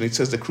HaMikdash, and it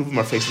says the Kruvim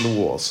are facing the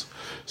walls.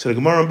 So the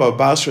Gemara in Baba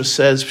Basra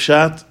says,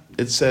 Pshat,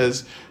 it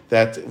says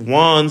that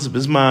one's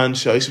Bizman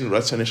Sha'ishin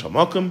Ratzani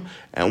Shalmakim,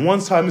 and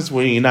one's time is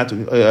when you're not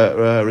doing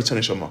Ratzani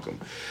Shalmakim.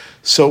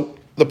 So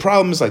the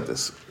problem is like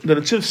this. The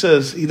Netziv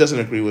says he doesn't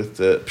agree with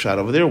the Pshat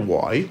over there.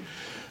 Why?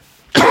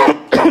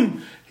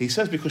 He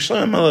says because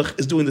Shlomo HaMelech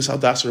is doing this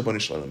Hadassah Rebbeinu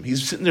Shalom.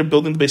 He's sitting there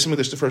building the Beis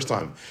HaMikdash the first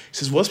time. He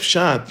says, "What's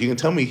pshat? You can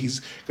tell me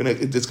it's going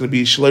to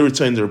be Shalei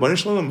Ritzayin the Rebbeinu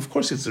Shalom? Of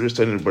course, it's the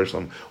Ritzayin the Rebbeinu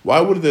Shalom. Why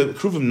would the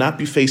Kruvim not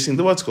be facing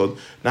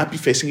not be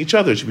facing each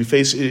other? It should be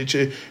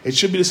it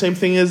should be the same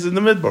thing as in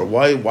the Midbar.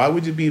 Why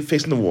would you be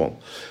facing the wall?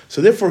 So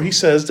therefore, he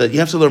says that you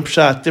have to learn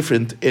pshat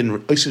different in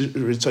Ritzon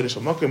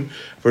Shamakim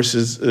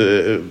versus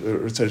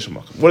Ritzon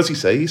Shamakim. What does he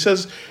say? He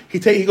says he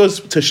goes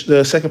to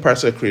the second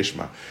part of Kriya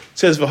Shema. It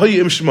says V'hayu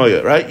im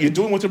Shmoya, right? You're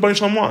doing what the Rebbeinu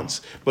Shalom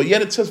wants, but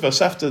yet it says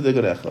V'asafta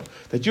degarecha,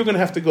 that you're going to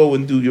have to go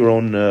and do your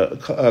own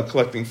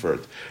collecting for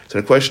it. So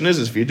the question is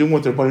if you're doing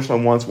what the Rebbeinu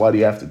Shalom wants, why do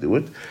you have to do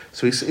it?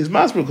 So he's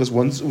masber because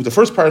the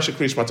first parasha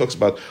Kriya Shema talks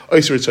about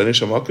Oisir Ritzon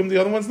Shamakim, the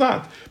other one's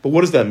not. But what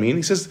does that mean?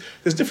 He says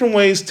there's different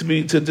ways to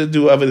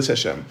do Avodas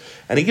Hashem,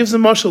 and he gives the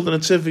mashal the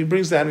Netziv. He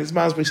brings that in his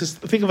masber. He says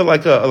think of it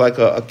like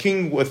a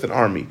king with an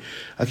army.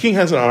 A king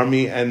has an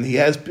army, and he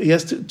has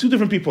two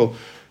different people.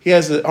 He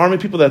has an army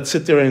of people that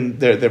sit there and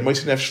they're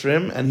moisin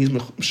shrim, and he's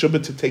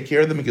meshubed to take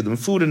care of them and give them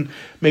food and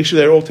make sure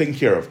they're all taken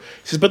care of. He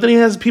says, but then he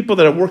has people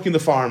that are working the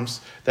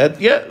farms that,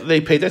 they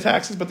pay their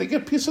taxes, but they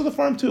get a piece of the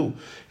farm too.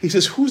 He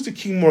says, who's the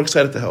king more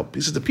excited to help? He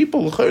says, the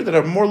people that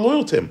are more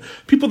loyal to him,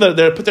 people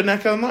that put their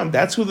neck on the line.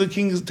 That's who the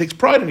king takes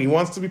pride in. He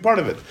wants to be part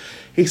of it.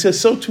 He says,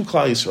 so too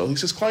Klal Yisrael. He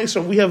says, Klal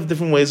Yisrael, we have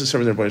different ways of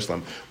serving the Rebbeinu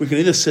Shalom. We can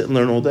either sit and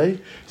learn all day.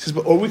 He says,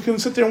 or we can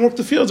sit there and work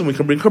the fields, and we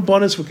can bring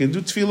karbanis, we can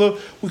do tefillah,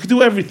 we can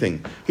do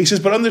everything. He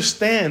says, but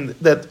understand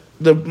that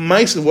the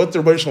mice is what the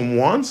Rebbeinu Shalom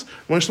wants.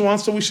 Rebbeinu Shalom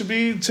wants, so we should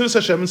be Tzivos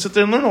Hashem and sit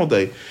there and learn all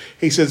day.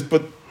 He says,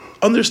 but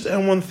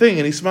understand one thing,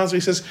 and he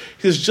says,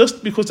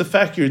 just because the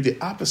fact you're the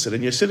opposite,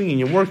 and you're sitting and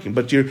you're working,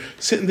 but you're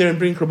sitting there and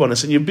bringing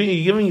karbanis, and you're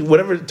giving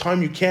whatever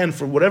time you can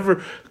for whatever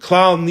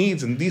klal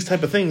needs and these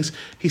type of things,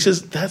 he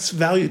says, that's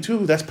value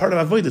too, that's part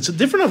of avodah. It's a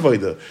different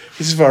avodah.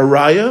 He says,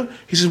 v'araya,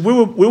 he says, where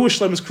was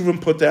Shlomo's Kruvim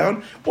put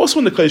down? Also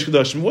in the Kodesh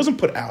Kodashim, it wasn't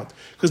put out,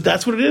 because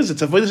that's what it is,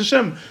 it's avodah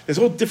Hashem. There's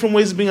all different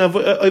ways of being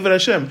avodah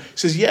Hashem. He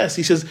says, yes,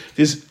 he says,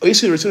 there's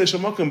Oisei Ritzon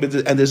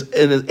Shamakim, and there's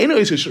Eino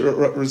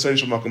Oisei Ritzon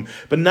Shamakim,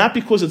 but not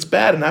because it's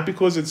bad, and not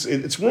because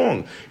it's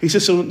wrong. He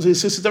says,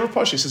 it's never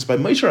partial. He says, by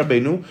Moshe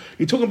Rabbeinu,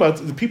 you're talking about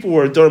the people who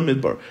were Dar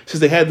Midbar. He says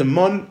they had the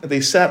mun,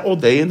 they sat all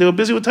day and they were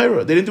busy with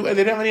Torah. They didn't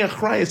have any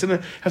achrayas, they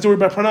didn't have to worry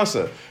about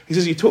Parnasa. He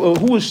says, who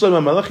was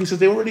Shlomo Melech? He says,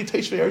 they were already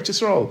Teishvei Eretz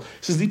Yisrael. He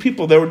says, these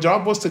people, their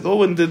job was to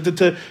go and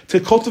to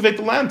cultivate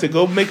the land, to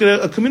go make it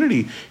a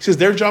community. He says,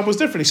 their job was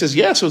different. He says,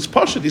 yeah, so it's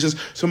Pashut. He says,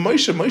 so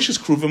Moshe's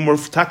Kruvim were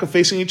taka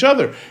facing each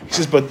other. He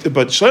says, but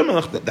Shlomo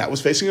Melech, that was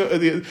facing,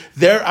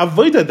 their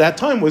avodah at that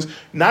time was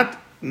not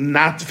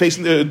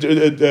facing not serving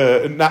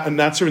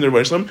the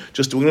Rebbeinu Shalom,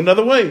 just doing it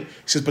another way. He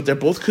says, but they're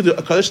both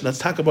kaddish, and let's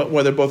talk about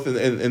why they're both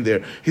in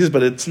there. He says,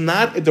 but it's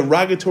not a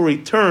derogatory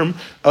term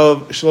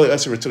of Shaloi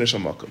Eser Ritzon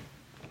Shamakim.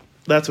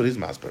 That's what he's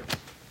masber.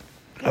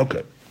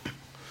 Okay.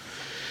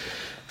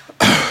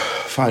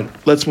 Fine.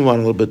 Let's move on a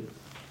little bit.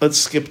 Let's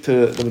skip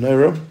to the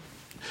Menorah.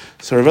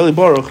 So Rav Eli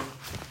Baruch,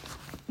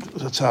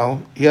 that's how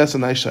he has a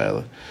nice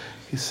shayla.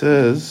 He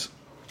says,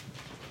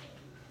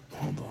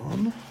 hold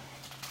on.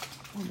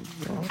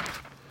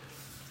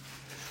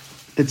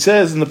 It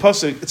says in the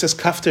pasuk, it says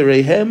Kaftei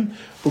Rehem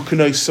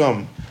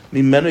u'Knoisam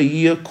mimenu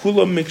yiyah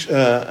kula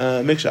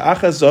miksha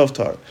achas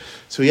zavtar.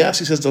 So he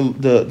says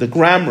the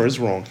grammar is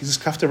wrong. He says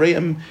Kaftei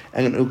Rehem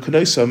and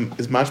u'Knoisam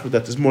is mashma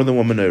that there's more than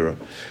one menorah.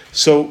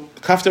 So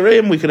Kaftei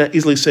Rehem, we can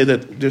easily say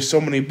that there's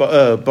so many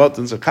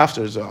buttons or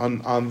kafters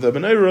on the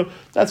menorah.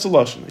 That's a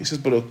lashon. He says,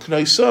 but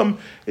u'Knoisam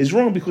is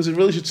wrong because it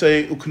really should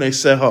say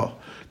u'Kneiseha.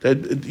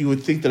 That you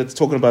would think that it's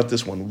talking about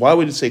this one. Why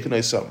would it say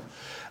Kneisam?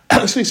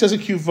 So he says a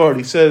Kuvard.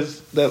 He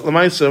says that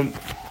Lamaisa,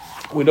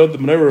 we know the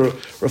menorah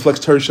reflects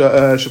Torah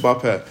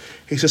Shabbat Peh.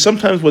 He says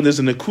sometimes when there's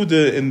a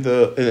nakuda in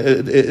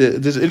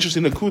there's an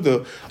interesting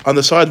nakuda on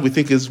the side we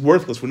think is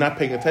worthless, we're not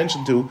paying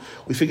attention to,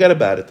 we forget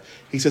about it.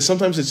 He says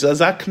sometimes it's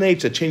Azak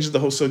Knech that changes the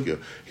whole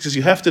sugya. He says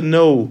you have to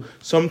know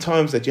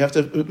sometimes that you have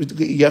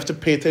to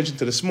pay attention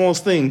to the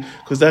smallest thing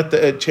because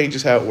that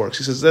changes how it works.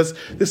 He says this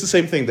is the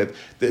same thing that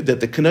the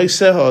Knei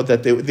Seha,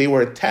 that they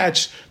were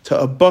attached to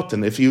a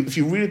button. If you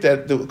read it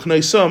that the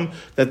Knei Sum,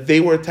 that they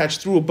were attached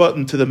through a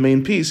button to the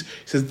main piece,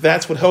 he says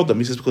that's what held them.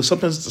 He says because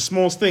sometimes it's the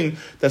smallest thing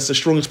that's the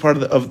strongest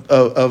part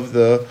of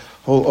the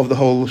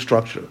whole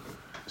structure.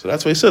 So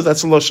that's why he says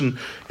that's the lashon.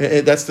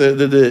 That's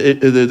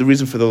the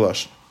reason for the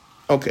lashon.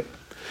 Okay.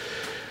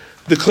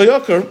 The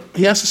Kliyakar,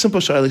 he asks a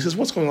simple shayla. He says,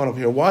 "What's going on over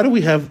here? Why do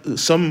we have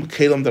some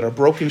kelim that are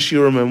broken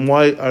shiurim, and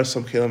why are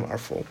some kelim are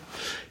full?"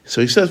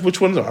 So he says,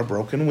 "Which ones are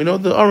broken? We know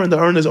the aron. The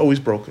aron is always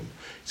broken."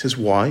 He says,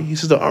 "Why?" He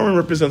says, "The aron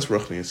represents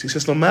ruchnius." He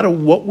says, "No matter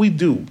what we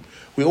do,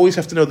 we always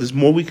have to know there's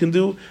more we can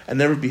do, and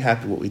never be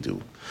happy with what we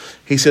do."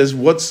 He says,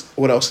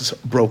 what else is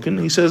broken?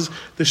 He says,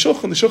 the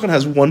shulchan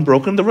has one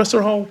broken, the rest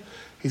are whole.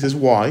 He says,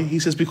 why? He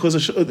says, because the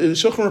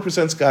shulchan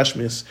represents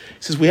gashmias.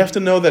 He says, we have to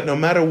know that no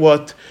matter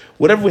what,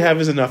 whatever we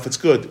have is enough, it's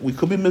good. We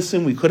could be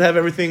missing, we could have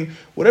everything.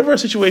 Whatever our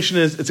situation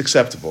is, it's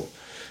acceptable.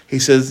 He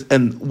says,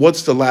 and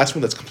what's the last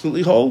one that's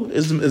completely whole?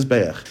 Is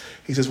Mizbeach.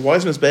 He says, why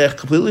is Mizbeach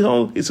completely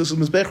whole? He says,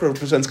 Mizbeach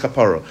represents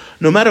kapara.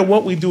 No matter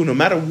what we do, no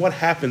matter what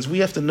happens, we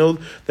have to know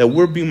that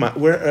we're being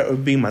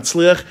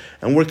matzliach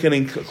and we're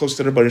getting close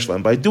to the Rebbeinu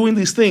Shalom. By doing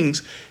these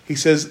things, he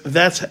says,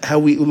 that's how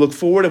we look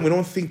forward and we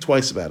don't think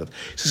twice about it.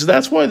 He says,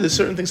 that's why there's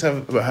certain things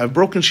have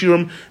broken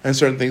shiurim and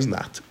certain things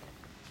not.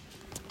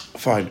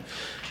 Fine.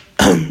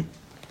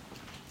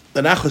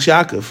 the Nachlash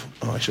Yaakov.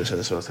 Oh, I should have said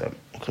this last time.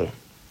 Okay,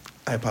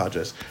 I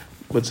apologize,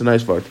 but it's a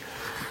nice part.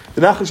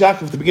 The Nachlash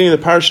Yaakov at the beginning of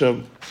the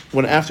parsha,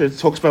 when after it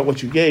talks about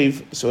what you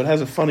gave, so it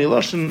has a funny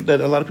lashon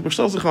that a lot of people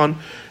shtel zich on.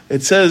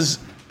 It says,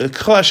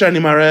 "Kol asher ani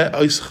mareh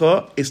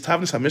oischa is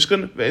tavnis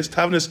hamishkan ve'es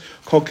tavnis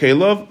kol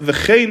kelov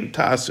v'chein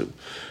ta'asu."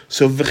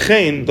 So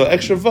v'chein, the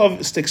extra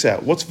vav sticks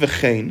out. What's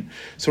v'chein?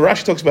 So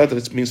Rashi talks about that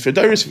it means for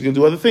dairis, if you can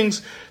do other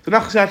things. The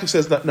Nachlash Yaakov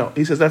says that no.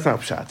 He says that's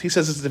not pshat. He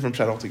says it's a different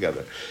pshat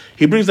altogether.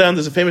 He brings down,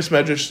 there's a famous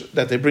medrash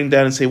that they bring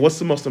down and say, what's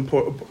the most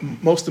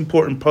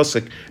important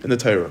pasuk in the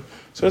Torah?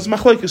 So it's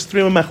machlokes,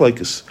 three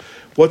machlokes.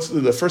 What's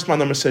the first man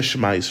number says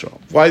Shema Yisrael?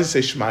 Why does it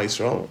say Shema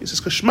Yisrael? He says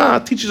because Shema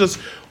teaches us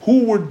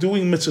who we're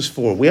doing mitzvahs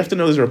for. We have to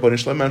know there's a Rabbeinu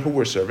Shalom and who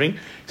we're serving. He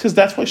says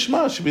that's why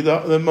Shema should be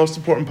the most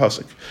important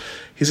pasuk.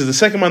 He says the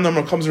second man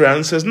number comes around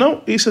and says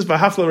no. He says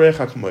V'haf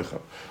l'recha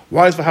kamoicha.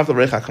 Why is V'haf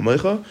l'recha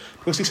kamoicha?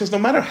 Because he says no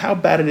matter how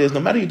bad it is,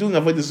 no matter you're doing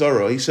avodah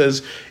zarah, he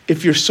says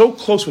if you're so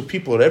close with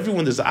people and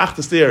everyone there's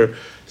achdus there,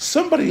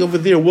 somebody over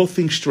there will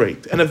think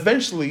straight, and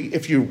eventually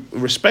if you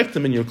respect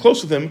him and you're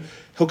close with him,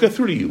 he'll get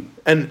through to you,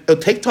 and it'll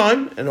take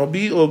time, and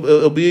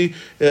it'll be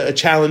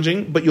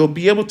challenging, but you'll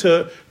be able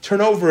to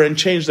turn over and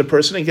change the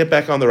person and get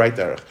back on the right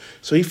derech.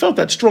 So he felt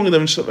that stronger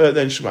than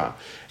Shema.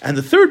 And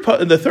the third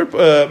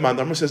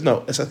mandamar says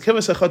no.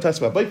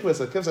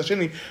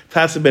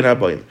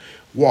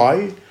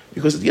 Why?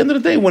 Because at the end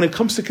of the day, when it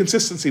comes to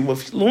consistency, well,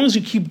 as long as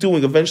you keep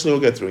doing, eventually you'll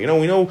get through. We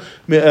know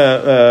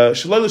shalai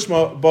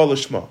lishma, ba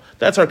lishma.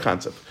 That's our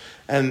concept.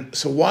 And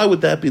so why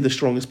would that be the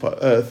strongest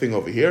thing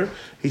over here?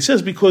 He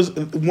says because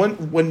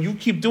when you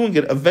keep doing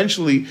it,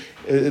 eventually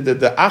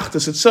the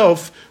achdus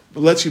itself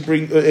lets you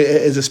bring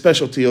is a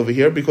specialty over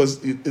here because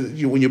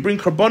when you bring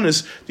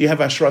karbonis, you have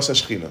hashras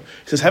hashchina.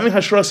 He says having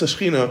hashras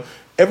hashchina,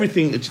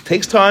 everything it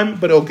takes time,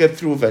 but it'll get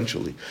through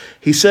eventually.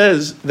 He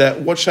says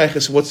that what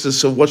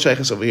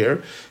shaykhis over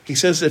here? He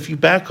says if you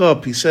back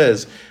up, he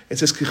says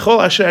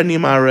kichol asher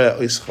nimare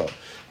oischa.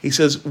 He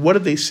says, what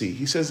did they see?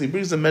 He says he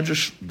brings the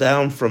medrash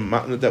down from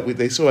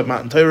they saw at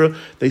Matan Torah.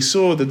 They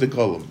saw the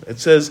Golem. It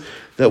says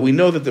that we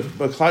know that the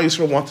Klal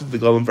Yisrael wanted the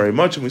Golem very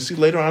much, and we see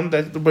later on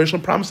that the Rebbeinu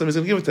Shalom promised them he's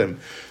going to give it to him.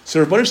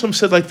 So Rebbeinu Shalom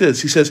said like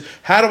this. He says,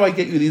 how do I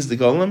get you these the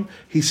Golem?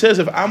 He says,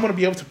 if I'm going to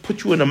be able to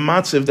put you in a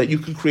matziv that you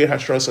can create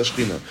Hashras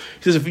Hashchina.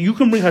 He says, if you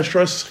can bring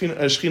Hashras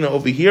Hashchina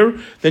over here,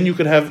 then you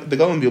could have the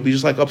Golem. You'll be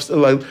just like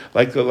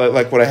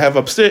what I have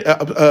upstairs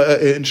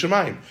in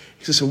Shemaim.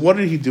 He says, so what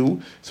did he do?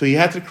 So he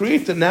had to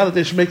create that now that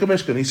they should make a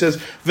Mishkan. He says,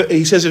 if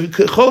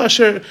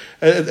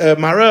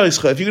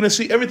you're going to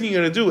see everything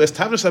you're going to do, as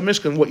Tavnas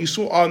HaMishkan, what you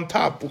saw on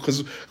top, because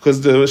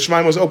the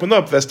Shemaim was opened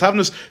up, as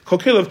Tavnas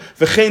Kokilev,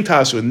 V'chein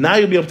Tasu, now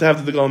you'll be able to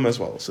have the Golem as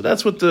well. So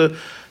that's what the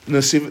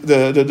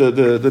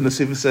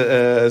Nesiv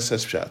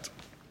says Pshat.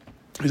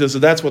 He says, so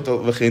that's what the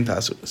V'chein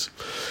Tasu is.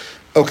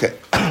 Okay,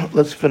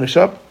 let's finish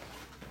up.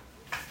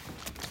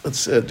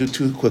 Let's do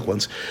two quick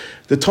ones.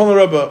 The Tolna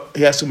Rebbe,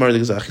 he asked Gemara the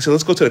Gezach. He said,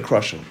 let's go to the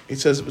Krushim. It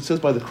says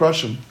by the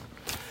Krushim,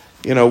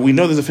 we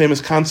know there's a famous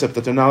concept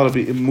that they're not allowed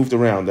to be moved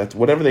around. That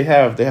whatever they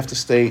have to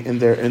stay in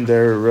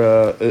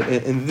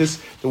this.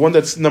 The one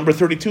that's number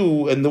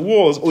 32 and the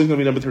wall is always going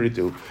to be number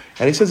 32.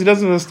 And he says he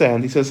doesn't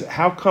understand. He says,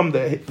 how come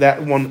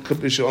that one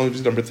should only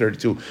be number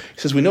 32? He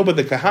says, we know, but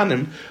the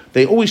Kahanim,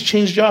 they always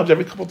change jobs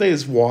every couple of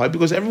days. Why?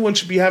 Because everyone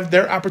should have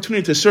their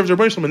opportunity to serve their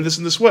Rebbeinu Shalom in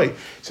this way. He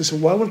says, so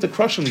why wouldn't the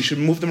Krushim? You should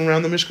move them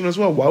around the Mishkan as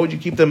well. Why would you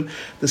keep them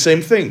the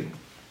same thing?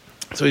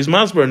 So he's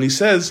Masber, and he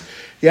says,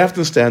 you have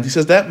to understand, he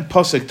says that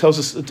Pasuk tells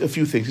us a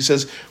few things. He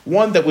says,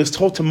 one, that was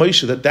told to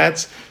Moshe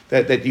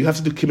that you have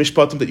to do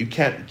Kimishpatim, that you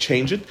can't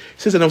change it. He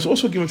says, and it was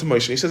also given to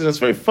Moshe. He says, and it's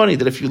very funny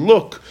that if you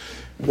look,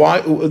 why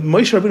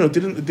Moshe Rabbeinu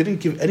didn't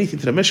give anything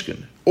to the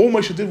Mishkan. All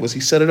Moshe did was he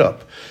set it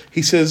up.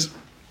 He says,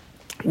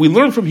 we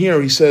learn from here,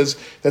 he says,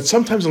 that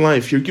sometimes in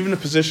life you're given a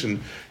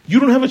position, you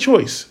don't have a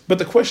choice. But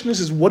the question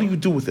is what do you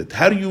do with it?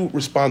 How do you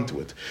respond to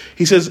it?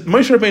 He says,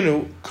 Moshe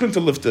Rabbeinu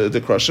couldn't lift the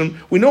Krushim.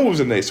 We know it was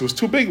a nace. It was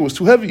too big. It was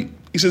too heavy.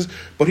 He says,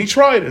 but he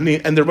tried, and the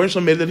Rebbeinu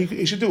Shalom made that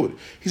he should do it.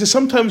 He says,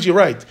 sometimes you're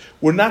right.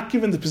 We're not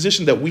given the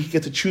position that we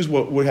get to choose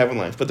what we have in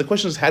life. But the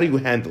question is, how do you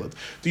handle it?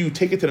 Do you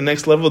take it to the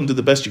next level and do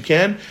the best you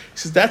can? He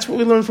says, that's what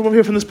we learn from over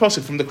here from this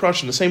pasuk, from the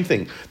Krushim, the same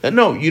thing. That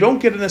no, you don't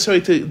get it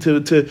necessarily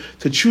to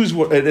choose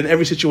in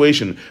every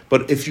situation.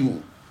 But if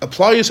you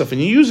apply yourself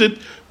and you use it,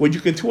 when you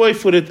can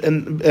two-foot it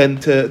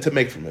and to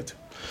make from it.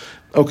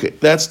 Okay,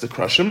 that's the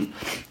Krushim.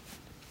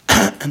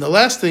 And the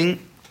last thing,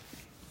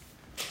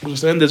 we'll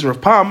just end is Rav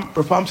Pam.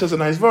 Rav Pam says a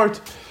nice word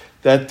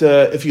that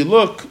if you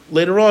look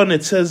later on,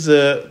 it says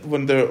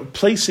when they're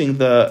placing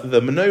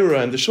the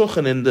menorah and the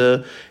shulchan in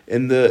the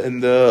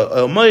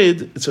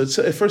Moed. So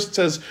at first it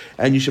says,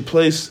 and you should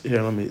place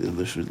here. Let me read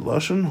the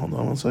lashon. Hold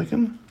on 1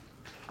 second.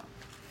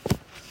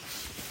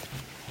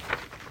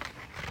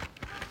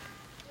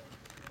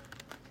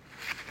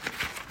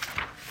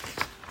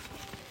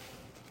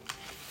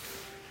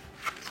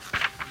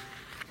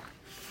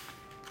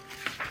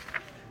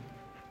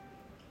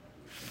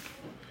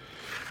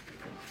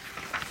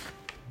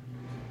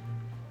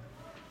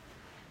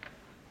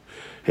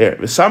 Here,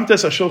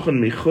 v'samtes hashulchan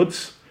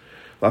michutz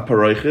la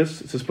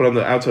paroiches. It's just put on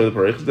the outside of the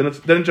paroiches.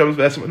 Then it jumps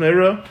v'esem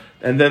menorah,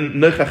 and then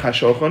nechach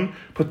hashochan.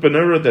 Put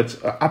menorah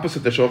that's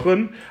opposite the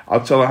shochan.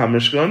 Outsala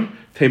hamishkan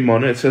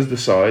teimona. It says the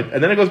side,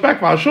 and then it goes back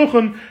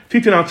v'hashochan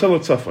titin outsala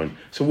tzafon.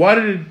 So why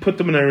did it put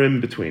the menorah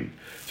in between?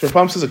 So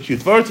Rapam says a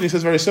cute word, and he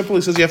says very simple.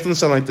 He says you have to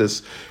understand like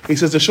this. He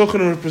says the shulchan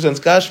represents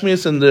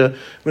gashmius and the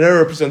menorah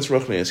represents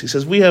ruchnius. He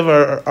says we have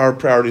our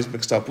priorities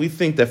mixed up. We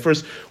think that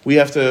first we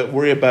have to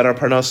worry about our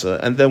parnasa,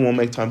 and then we'll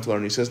make time to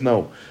learn. He says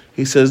no.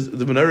 He says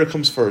the menorah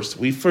comes first.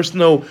 We first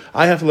know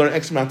I have to learn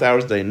X amount of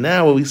hours a day.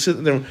 Now we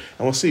sit there and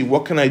we'll see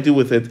what can I do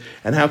with it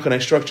and how can I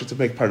structure it to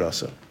make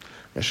parnasa.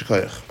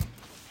 Yeshikayach.